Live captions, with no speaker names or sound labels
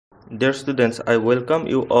Dear students, I welcome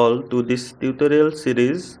you all to this tutorial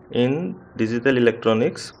series in digital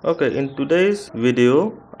electronics. Okay, in today's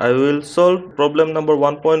video, I will solve problem number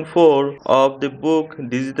 1.4 of the book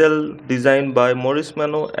Digital Design by Maurice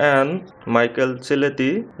Mano and Michael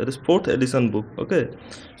Celetti. That is 4th edition book. Okay,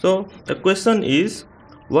 so the question is,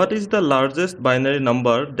 what is the largest binary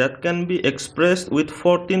number that can be expressed with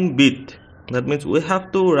 14 bit? That means we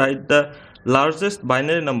have to write the largest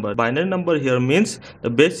binary number. Binary number here means the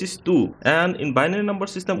base is 2, and in binary number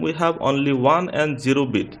system we have only 1 and 0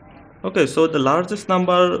 bit. Okay, so the largest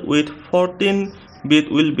number with 14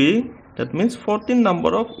 bit will be, that means 14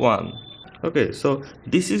 number of 1. Okay, so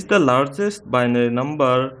this is the largest binary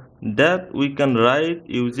number that we can write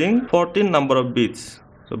using 14 number of bits.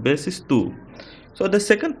 So base is 2. So the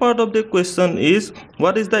second part of the question is,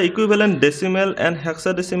 what is the equivalent decimal and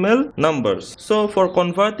hexadecimal numbers? So for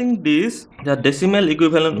converting this, the decimal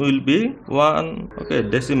equivalent will be 1. Okay,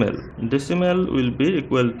 decimal will be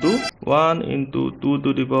equal to 1 into 2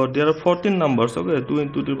 to the power, there are 14 numbers. Okay, 2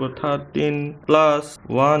 into 2 to the power 13 plus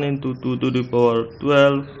 1 into 2 to the power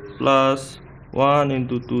 12 plus 1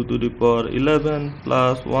 into 2 to the power 11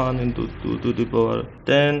 plus 1 into 2 to the power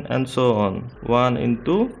 10 and so on. 1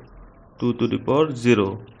 into 2 to the power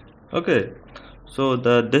 0. Okay, so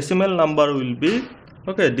the decimal number will be,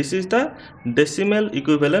 okay, this is the decimal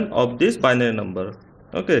equivalent of this binary number.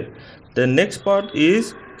 Okay, the next part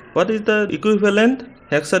is, what is the equivalent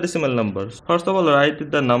hexadecimal numbers? First of all,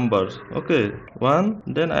 write the numbers. Okay, 1,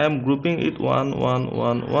 then I am grouping it 1 1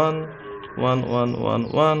 1 1 1 1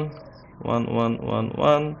 1 1 1 1 1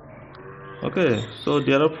 1. Okay, so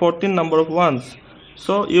there are 14 number of ones,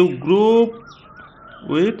 so you group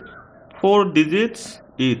with 4 digits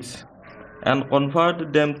each and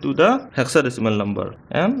convert them to the hexadecimal number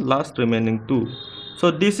and last remaining 2.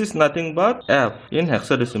 So this is nothing but F in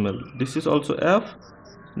hexadecimal. This is also F,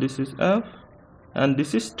 this is F, and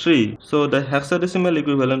this is 3. So the hexadecimal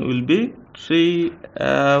equivalent will be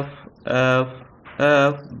 3F F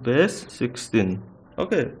F base 16.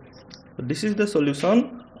 Okay, so this is the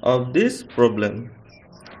solution of this problem.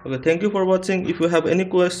 Okay, thank you for watching. If you have any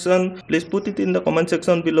question, please put it in the comment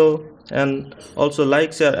section below, and also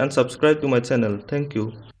like, share and subscribe to my channel. Thank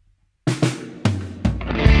you.